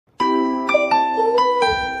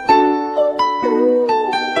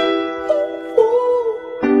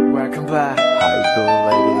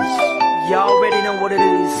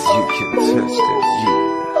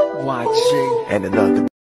and another.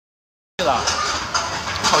 对了，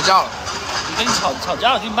吵架了。你跟你吵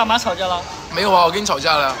架了，跟你爸妈吵架了？没有啊，我跟你吵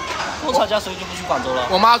架了呀。跟我吵架，所以就不去广州了。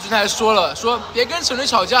我妈昨天还说了，说别跟陈瑞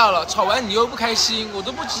吵架了，吵完你又不开心，我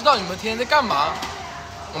都不知道你们天天在干嘛。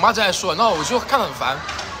我妈这还说，那我就看得很烦，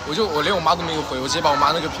我连我妈都没有回，我直接把我妈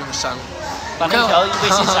那个屏幕删了，把那条微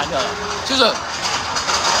信删掉了。就是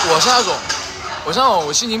我是那种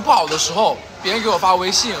我心情不好的时候，别人给我发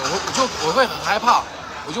微信，我会很害怕，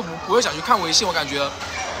我就不会想去看微信，我感觉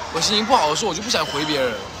我心情不好的时候，我就不想回别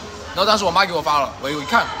人。然后当时我妈给我发了，我一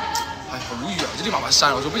看，哎，好无语啊，就立马把它删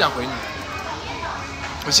了，我说不想回你。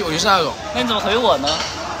我就是那种。那你怎么回我呢？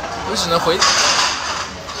我只能回，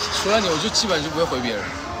除了你，我就基本就不会回别人。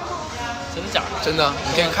真的假的？真的，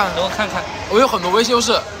你可以看。等我看看。我有很多微信都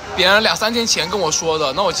是别人2-3天前跟我说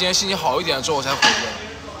的，那我今天心情好一点之后我才回的。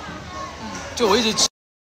就我一直去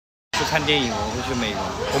看电影，我会去美容。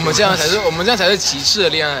我们这样才是极致的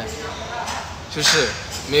恋爱，就是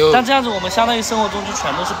没有。但这样子，我们相当于生活中就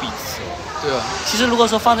全都是彼此。对啊。其实如果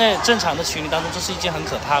说放在正常的情侣当中，这是一件很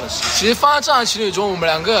可怕的事。其实放在正常情侣中，我们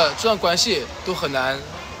两个这段关系都很难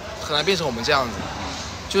变成我们这样子。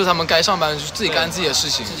就是他们该上班就自己干自己的事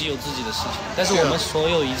情，自己有自己的事情。但是我们所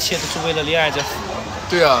有一切都是为了恋爱在服务。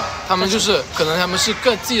对啊，他们就是可能他们是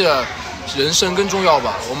自己的人生更重要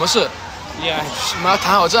吧，我们是恋爱，我们要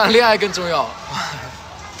谈好这样恋爱更重要。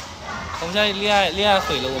我们现在恋爱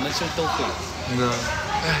毁了，我们就都毁了。嗯。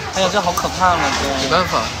哎呀，这好可怕啊！没办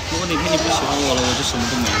法。如果哪天你不喜欢我了，我就什么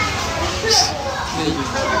都没有。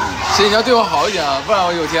所以你要对我好一点啊，不然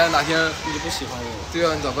我哪天你就不喜欢我了。对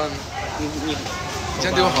啊，你咋办呢？你这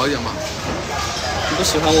样对我好一点嘛。你不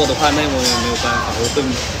喜欢我的话，那我也没有办法，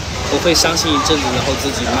我会伤心一阵子，然后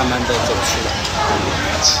自己慢慢的走出来。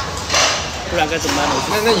不然该怎么办呢？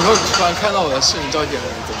那以后你突然看到我的视频照片了，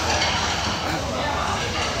你怎么办？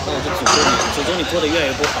那我就诅咒你过得越来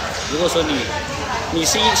越不好。如果说你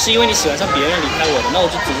是因为你喜欢上别人离开我的，那我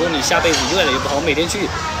就诅咒你下辈子越来越不好。我每天去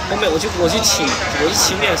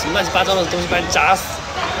请点什么乱七八糟的东西把你扎死。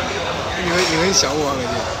你会想我吗？每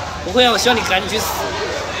天？不会啊，我希望你赶紧去死。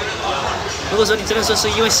如果说你真的说是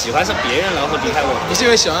因为喜欢上别人然后离开我，不是因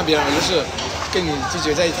为喜欢上别人，就是跟你就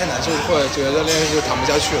觉得在一起太难受，或者觉得恋爱就谈不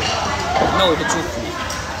下去了。那我会祝福你。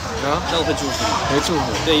啊？那我会祝福你。会祝福。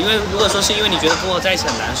对，因为如果说是因为你觉得跟我在一起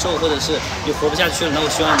很难受，或者是你活不下去了，那我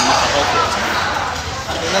希望你好好活着。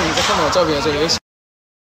那你在看到我照片的时候，你会想？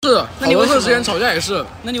是。那你为什么之前吵架也是？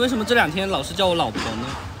那你为什么这2天老是叫我老婆呢？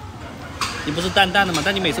你不是淡淡的吗？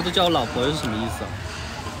但你每次都叫我老婆，是什么意思啊？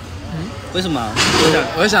为什么？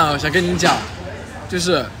我想跟你讲，就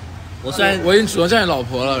是我已经主动叫你老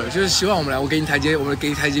婆了，就是希望我们给你台阶，我们给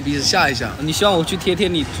你台阶彼此下一下。你希望我去贴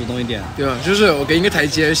你主动一点，对吧？就是我给你一个台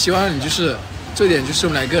阶，希望你就是这点就是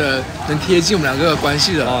我们2个人能贴近我们2个关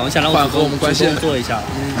系的。哦，我想让我缓和我们关系做一下。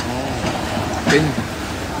给你。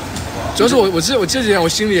主要是我这几天我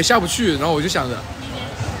心里也下不去，然后我就想着，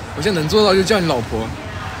我现在能做到就叫你老婆。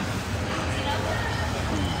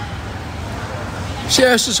现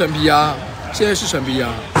在是陈皮啊，他跟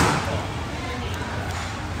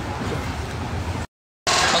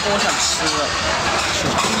我想吃了，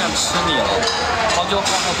我想吃你了，好多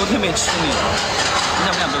天没吃你了，你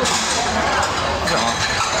想不想对我？不想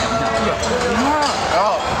啊，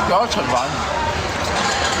不要惩罚你，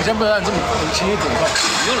我先不能让你这么轻易点到。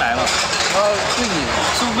你又来了，对你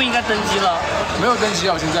是不是不应该登机了？没有登机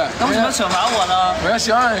啊，我现在。那为什么要惩罚我呢？我要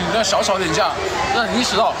希望你少吵点架，让你意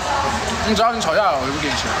识到，只要你吵架了，我就不给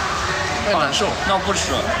你吃，太难受。那我不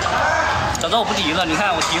吃，早知道我不提了。你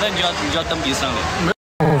看我提了，你就要蹬鼻上了。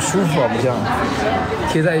好舒服啊，不这样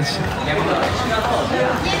贴在一起，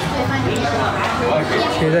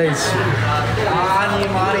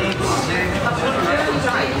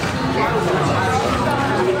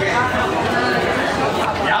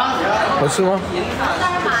好吃吗？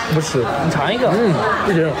不吃，你尝一个。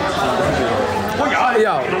不行。哎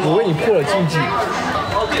呀，我为你破了禁忌，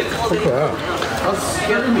好可爱啊！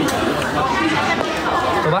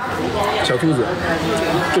走吧，小兔子，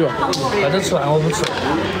这个把这吃完，我不吃。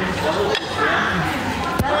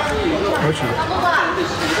我吃。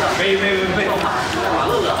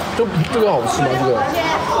这个好吃吗？这个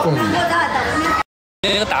凤梨。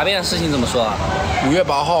那个答辩的事情怎么说啊？5月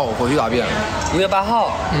8号回去答辩。5月8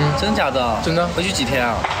号？真假的？真的。回去几天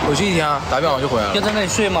啊？回去1天啊，答辩完就回来了。要在那里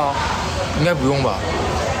睡吗？应该不用吧。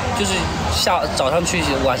就是早上去，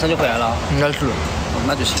晚上就回来了。应该是。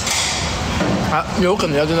那就行。啊，有可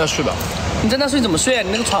能要在那睡吧。你在那睡怎么睡啊？你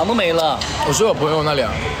那个床都没了。我睡我朋友那里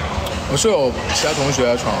啊。我睡我其他同学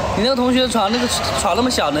的床。你那个同学的床，那个床那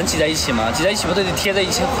么小，能挤在一起吗？挤在一起不都得贴在一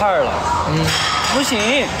块儿了？不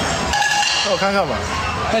行。那我看看吧。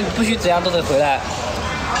那你必须怎样都得回来。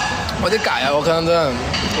我得改啊，我可能真的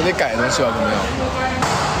我得改东西吧，可能要。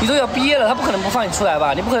你都要毕业了，他不可能不放你出来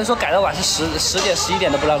吧？你不可能说改到晚上10点11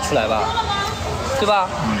点都不让出来吧？对吧？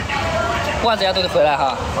不管怎样都得回来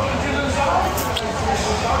哈。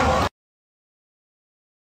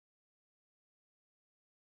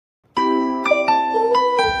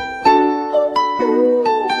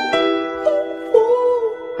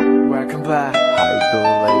Welcome back. How you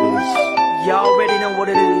doing, ladies? Y'all already know what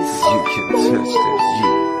it is. You can touch this,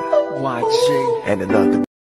 yeah. YG and another.